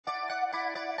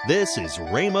This is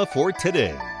Rhema for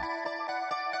today.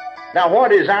 Now,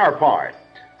 what is our part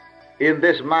in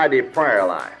this mighty prayer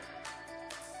life?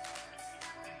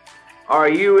 Are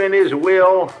you in His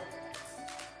will?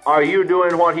 Are you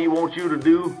doing what He wants you to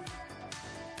do?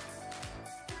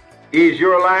 Is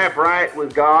your life right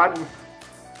with God?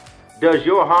 Does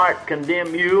your heart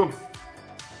condemn you?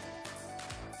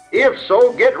 If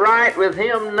so, get right with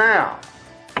Him now.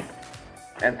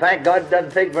 And thank God it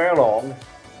doesn't take very long.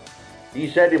 He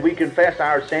said if we confess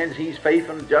our sins, He's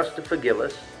faithful and just to forgive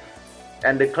us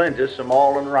and to cleanse us from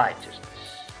all unrighteousness.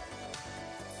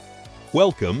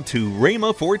 Welcome to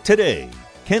Rhema for today.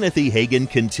 Kenneth E. Hagin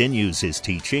continues his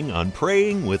teaching on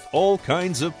praying with all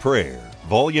kinds of prayer,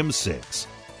 Volume 6.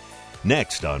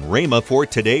 Next on Rhema for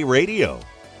Today Radio.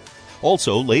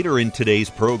 Also, later in today's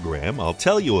program, I'll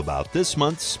tell you about this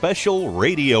month's special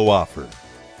radio offer.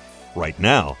 Right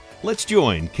now, let's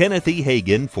join Kenneth E.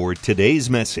 Hagin for today's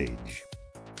message.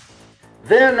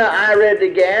 Then I read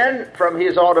again from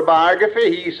his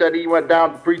autobiography. He said he went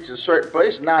down to preach a certain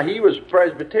place. Now, he was a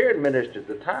Presbyterian minister at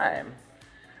the time.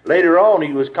 Later on,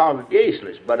 he was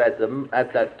Congregationalist, but at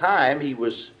that time, he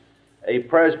was a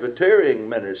Presbyterian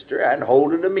minister and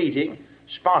holding a meeting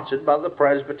sponsored by the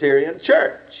Presbyterian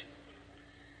Church.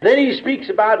 Then he speaks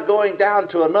about going down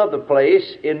to another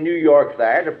place in New York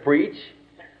there to preach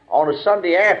on a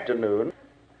Sunday afternoon.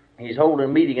 He's holding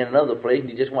a meeting in another place, and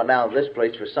he just went down to this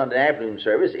place for Sunday afternoon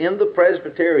service in the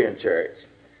Presbyterian Church.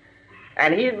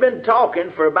 And he had been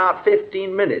talking for about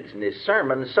 15 minutes in his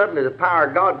sermon, and suddenly the power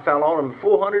of God fell on him.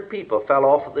 400 people fell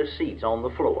off of their seats on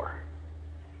the floor.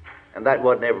 And that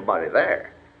wasn't everybody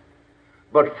there.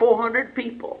 But 400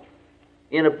 people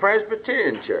in a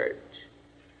Presbyterian church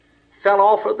fell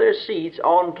off of their seats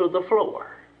onto the floor.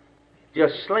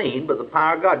 Just slain by the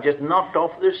power of God, just knocked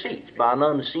off their seats by an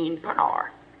unseen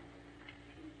power.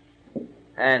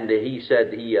 And he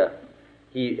said he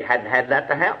hadn't had that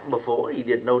to happen before. He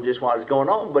didn't know just what was going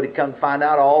on, but he come to find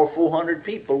out all 400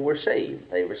 people were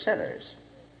saved. They were sinners.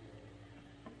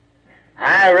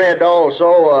 I read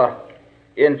also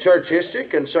in church history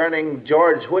concerning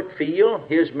George Whitefield,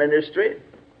 his ministry.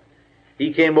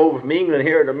 He came over from England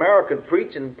here in America to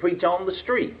preach on the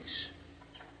streets.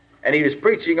 And he was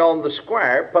preaching on the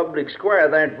square, public square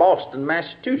there in Boston,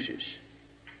 Massachusetts.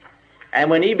 And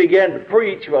when he began to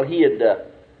preach, well, he had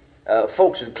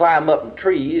folks would climb up in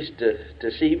trees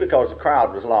to see because the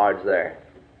crowd was large there.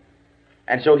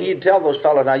 And so he'd tell those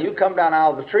fellows, now you come down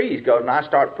out of the trees, because when I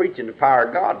start preaching the power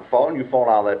of God fall, and you fall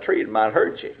out of that tree, it might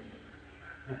hurt you.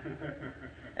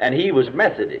 And he was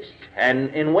Methodist.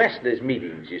 And in Wesley's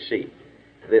meetings, you see,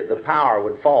 the power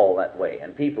would fall that way,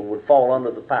 and people would fall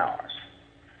under the power.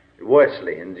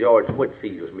 Wesley and George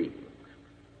Whitefield's meetings.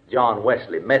 John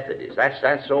Wesley, Methodist.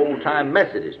 That's old-time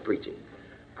Methodist preaching.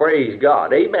 Praise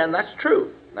God. Amen. That's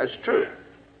true. That's true.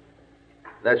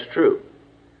 That's true.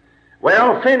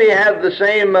 Well, Finney had the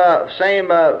same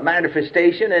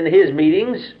manifestation in his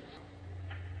meetings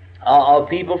of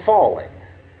people falling.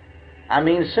 I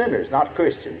mean sinners, not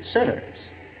Christians, sinners.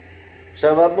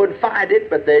 Some of them would fight it,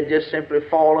 but they'd just simply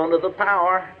fall under the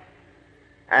power,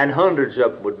 and hundreds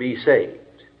of them would be saved.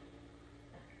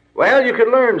 Well, you could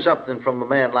learn something from a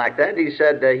man like that. He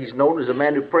said he's known as a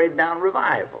man who prayed down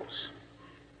revivals.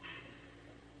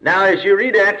 Now, as you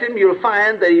read after him, you'll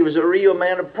find that he was a real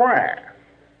man of prayer.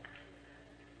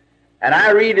 And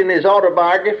I read in his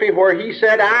autobiography where he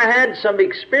said, I had some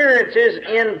experiences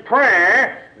in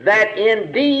prayer that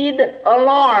indeed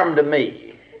alarmed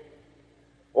me.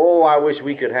 Oh, I wish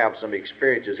we could have some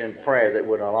experiences in prayer that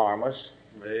would alarm us.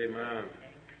 Amen.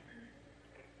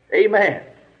 Amen.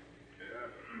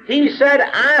 He said,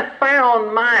 I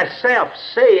found myself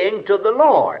saying to the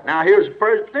Lord. Now, here's a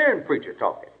Presbyterian preacher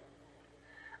talking.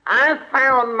 I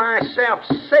found myself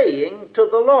saying to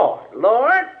the Lord,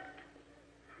 Lord,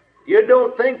 you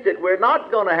don't think that we're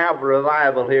not going to have a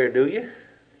revival here, do you?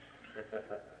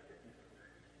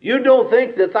 You don't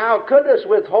think that thou couldst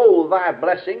withhold thy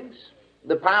blessings,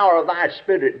 the power of thy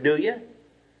Spirit, do you?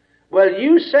 Well,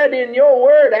 you said in your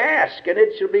word, ask, and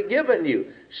it shall be given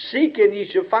you. Seek, and ye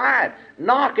shall find.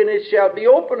 Knock, and it shall be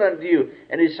opened unto you.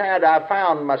 And he said, I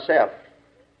found myself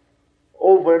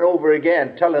over and over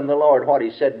again telling the Lord what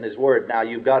he said in his word. Now,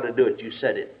 you've got to do it. You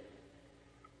said it.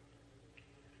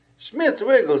 Smith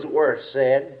Wigglesworth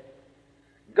said,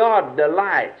 God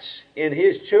delights in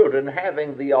his children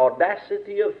having the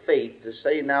audacity of faith to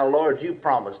say, now, Lord, you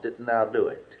promised it, and now do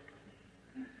it.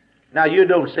 Now, you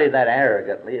don't say that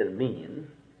arrogantly and mean,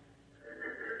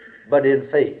 but in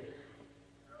faith.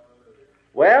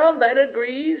 Well, that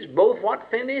agrees. Both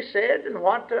what Finney said and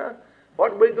what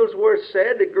Wigglesworth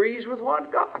said agrees with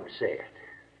what God said.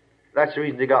 That's the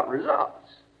reason they got results.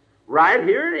 Right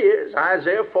here it is,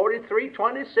 Isaiah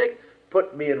 43:26.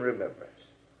 Put me in remembrance.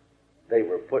 They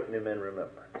were putting him in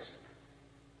remembrance.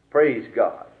 Praise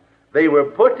God. They were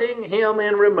putting him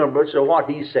in remembrance of what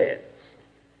he said.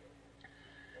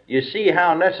 You see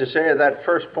how necessary that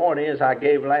first point is I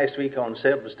gave last week on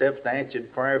 7 steps to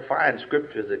answered prayer. Find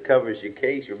scripture that covers your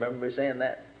case. You remember me saying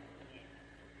that?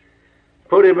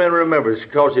 Put him in remembrance,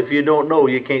 because if you don't know,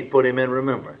 you can't put him in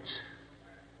remembrance.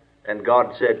 And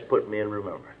God said, put me in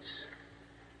remembrance.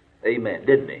 Amen,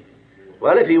 didn't he?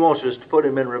 Well, if he wants us to put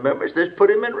him in remembrance, let's put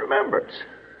him in remembrance.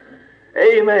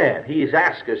 Amen. He's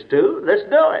asked us to. Let's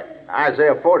do it.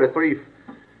 Isaiah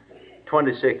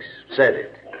 43:26 said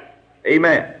it.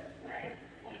 Amen.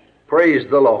 Praise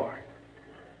the Lord.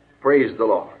 Praise the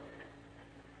Lord.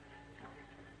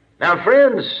 Now,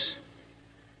 friends,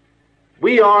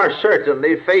 we are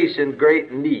certainly facing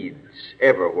great needs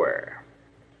everywhere.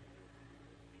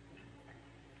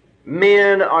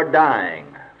 Men are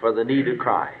dying for the need of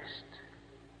Christ.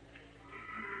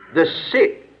 The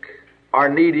sick are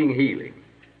needing healing.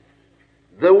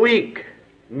 The weak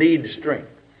need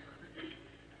strength.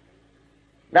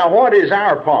 Now, what is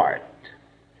our part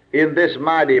in this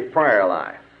mighty prayer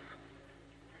life?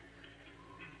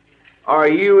 Are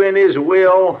you in His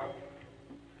will?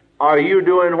 Are you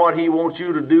doing what He wants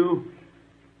you to do?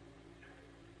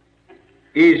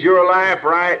 Is your life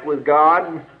right with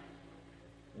God?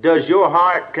 Does your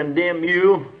heart condemn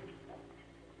you?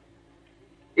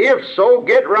 If so,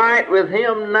 get right with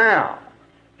Him now.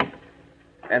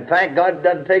 And thank God it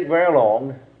doesn't take very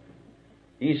long.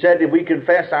 He said if we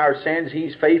confess our sins,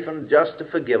 He's faithful and just to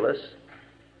forgive us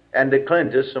and to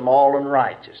cleanse us from all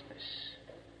unrighteousness.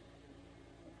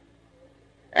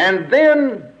 And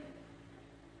then,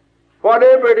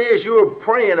 whatever it is you're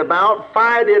praying about,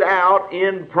 fight it out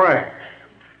in prayer.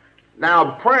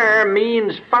 Now, prayer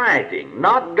means fighting,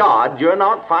 not God. You're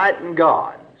not fighting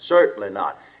God. Certainly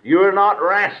not. You're not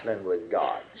wrestling with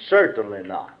God. Certainly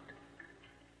not.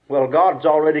 Well, God's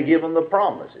already given the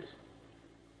promises.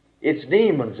 It's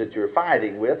demons that you're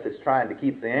fighting with that's trying to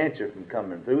keep the answer from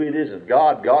coming through. It isn't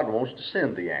God. God wants to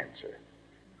send the answer.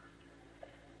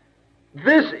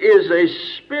 This is a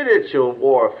spiritual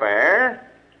warfare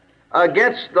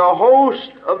against the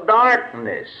host of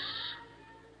darkness.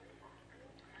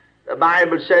 The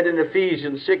Bible said in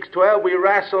Ephesians 6:12, we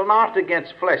wrestle not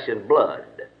against flesh and blood,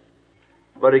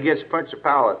 but against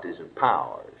principalities and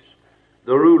powers,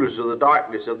 the rulers of the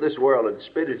darkness of this world and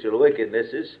spiritual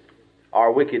wickednesses,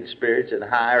 are wicked spirits in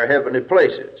higher heavenly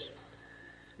places.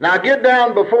 Now get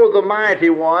down before the mighty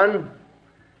one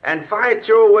and fight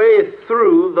your way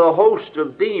through the host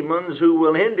of demons who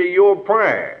will hinder your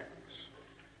prayers.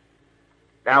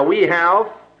 Now we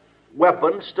have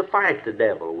weapons to fight the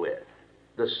devil with.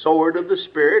 The sword of the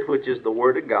Spirit, which is the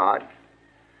Word of God,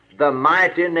 the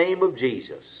mighty name of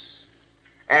Jesus.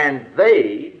 And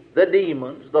they, the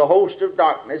demons, the host of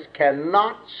darkness,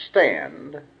 cannot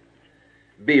stand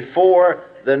before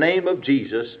the name of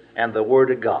Jesus and the Word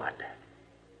of God.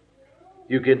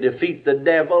 You can defeat the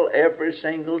devil every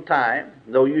single time,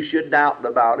 though you should doubt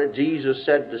about it. Jesus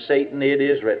said to Satan, it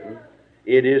is written,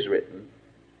 it is written.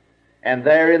 And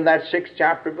there in that 6th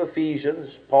chapter of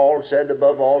Ephesians, Paul said,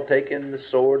 above all, taking the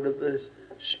sword of the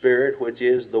Spirit, which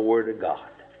is the Word of God.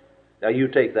 Now you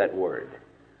take that word.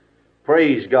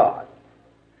 Praise God.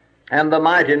 And the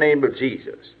mighty name of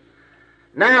Jesus.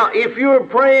 Now, if you're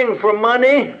praying for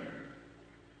money,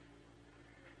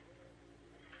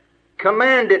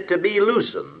 command it to be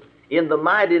loosened in the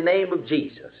mighty name of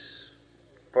Jesus.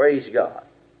 Praise God.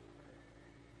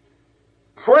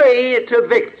 Pray to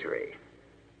victory.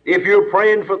 If you're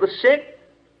praying for the sick,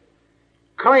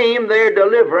 claim their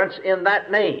deliverance in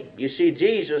that name. You see,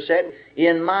 Jesus said,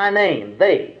 in my name,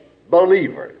 they,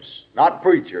 believers, not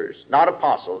preachers, not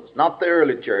apostles, not the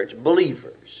early church,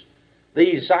 believers.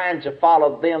 These signs have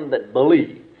followed them that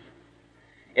believe.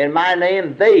 In my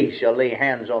name, they shall lay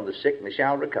hands on the sick and they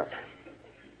shall recover.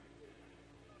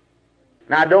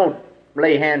 Now, don't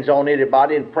lay hands on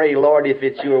anybody and pray, Lord, if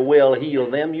it's your will,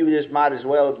 heal them. You just might as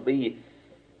well be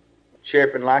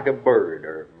chirping like a bird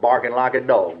or barking like a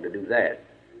dog to do that.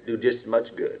 Do just as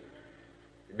much good.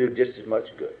 Do just as much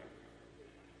good.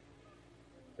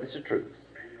 It's the truth.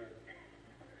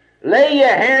 Lay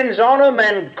your hands on them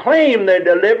and claim their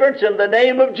deliverance in the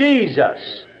name of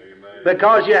Jesus,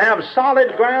 because you have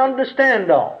solid ground to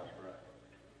stand on.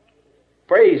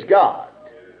 Praise God.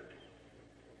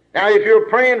 Now, if you're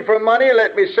praying for money,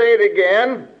 let me say it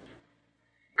again.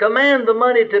 Command the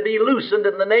money to be loosened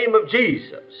in the name of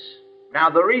Jesus. Now,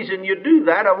 the reason you do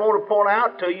that, I want to point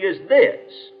out to you, is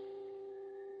this.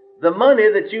 The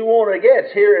money that you want to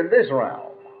get here in this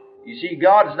realm, You see,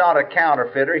 God's not a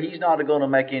counterfeiter. He's not going to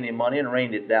make any money and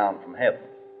rain it down from heaven.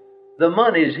 The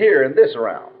money's here in this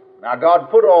realm. Now,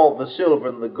 God put all the silver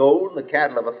and the gold and the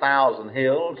cattle of 1,000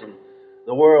 hills and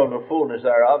the world and the fullness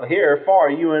thereof here for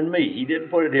you and me. He didn't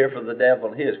put it here for the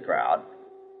devil and his crowd,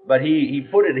 but he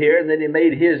put it here, and then he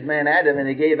made his man Adam, and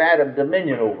he gave Adam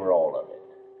dominion over all of it.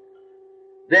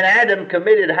 Then Adam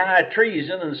committed high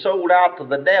treason and sold out to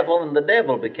the devil, and the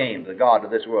devil became the god of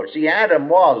this world. See, Adam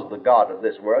was the god of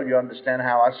this world. You understand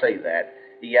how I say that?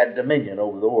 He had dominion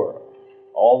over the world.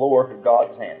 All the work of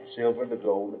God's hands, silver, the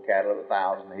gold, the cattle of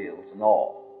 1,000 hills, and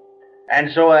all. And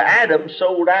so Adam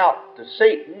sold out to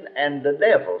Satan and the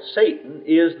devil. Satan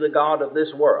is the god of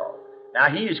this world. Now,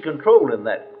 he's controlling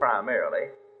that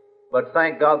primarily, but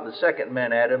thank God the second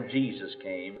man, Adam, Jesus,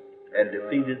 came and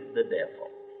defeated the devil.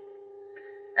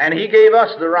 And he gave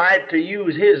us the right to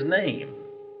use his name.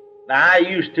 Now, I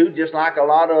used to, just like a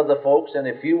lot of other folks, and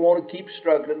if you want to keep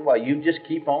struggling, well, you just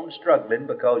keep on struggling,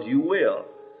 because you will.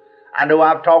 I know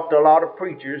I've talked to a lot of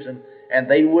preachers, and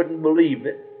they wouldn't believe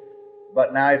it.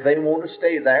 But now if they want to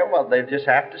stay there, well, they just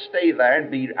have to stay there and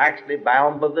be actually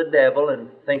bound by the devil and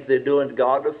think they're doing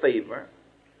God a favor.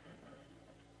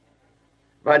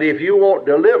 But if you want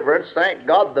deliverance, thank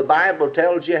God the Bible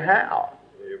tells you how.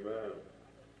 Amen.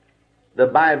 The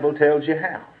Bible tells you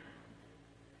how.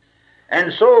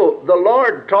 And so the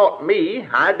Lord taught me.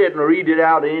 I didn't read it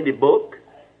out in any book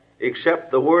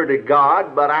except the Word of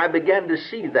God, but I began to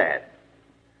see that.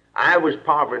 I was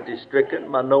poverty-stricken,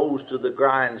 my nose to the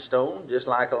grindstone, just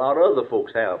like a lot of other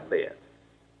folks have been.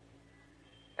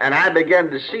 And I began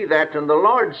to see that, and the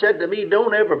Lord said to me,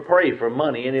 don't ever pray for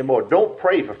money anymore. Don't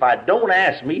pray for fight. Don't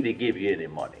ask me to give you any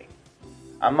money.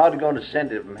 I'm not going to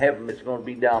send it from heaven. It's going to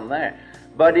be down there.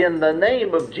 But in the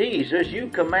name of Jesus, you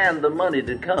command the money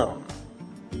to come.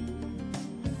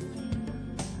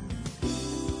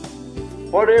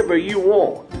 Whatever you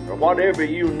want or whatever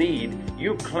you need,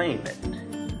 you claim it.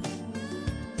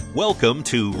 Welcome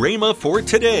to Rhema for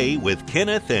Today with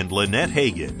Kenneth and Lynette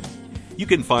Hagin. You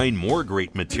can find more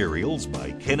great materials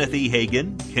by Kenneth E.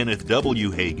 Hagin, Kenneth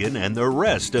W. Hagin, and the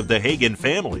rest of the Hagin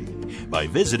family by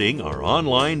visiting our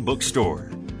online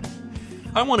bookstore.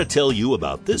 I want to tell you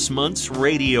about this month's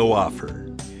radio offer.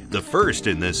 The first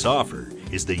in this offer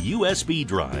is the USB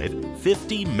drive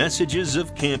 50 Messages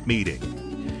of Camp Meeting.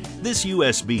 This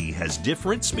USB has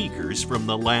different speakers from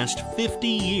the last 50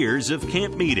 years of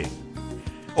camp meeting.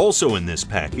 Also in this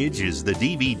package is the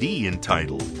DVD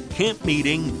entitled Camp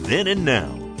Meeting Then and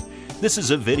Now. This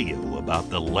is a video about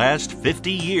the last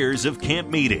 50 years of camp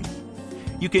meeting.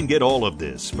 You can get all of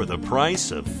this for the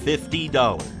price of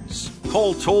 $50.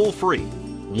 Call toll-free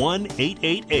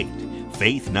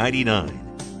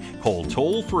 1-888-FAITH-99. Call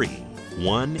toll-free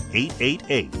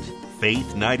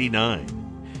 1-888-FAITH-99.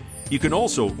 You can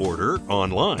also order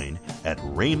online at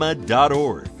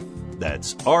rhema.org.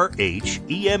 That's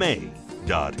RHEMA.org.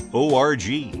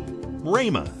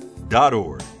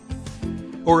 Rhema.org.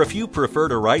 Or if you prefer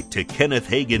to write to Kenneth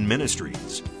Hagin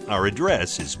Ministries, our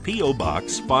address is P.O.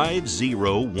 Box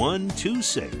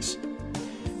 50126,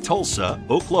 Tulsa,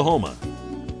 Oklahoma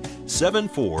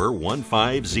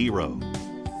 74150.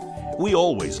 We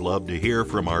always love to hear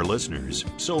from our listeners,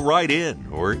 so write in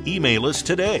or email us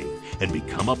today and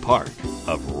become a part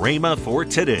of Rhema for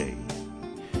Today.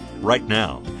 Right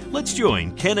now, let's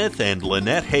join Kenneth and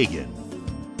Lynette Hagin.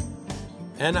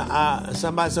 And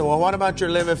somebody said, well, what about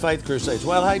your Living Faith Crusades?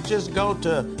 Well, hey, just go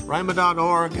to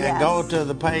rhema.org and go to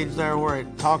the page there where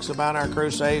it talks about our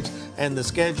crusades, and the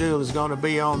schedule is going to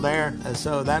be on there. And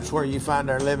so that's where you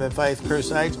find our Living Faith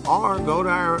Crusades. Or go to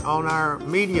our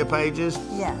media pages.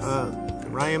 Yes.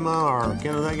 Rhema or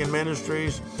Kenneth Hagin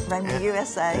Ministries. Rhema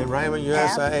USA. And Rhema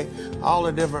USA. All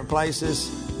the different places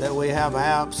that we have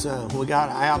apps. We got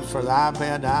apps for the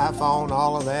iPad, the iPhone,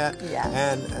 all of that. Yes.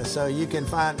 And so you can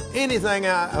find anything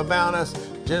out about us.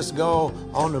 Just go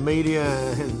on the media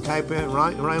and type in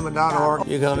rhema.org.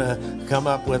 You're going to come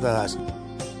up with us.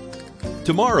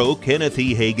 Tomorrow, Kenneth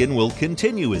E. Hagin will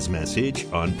continue his message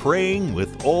on Praying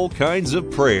with All Kinds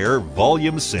of Prayer,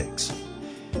 Volume 6.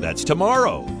 That's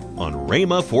tomorrow on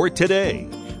Rhema for Today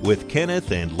with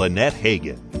Kenneth and Lynette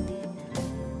Hagin.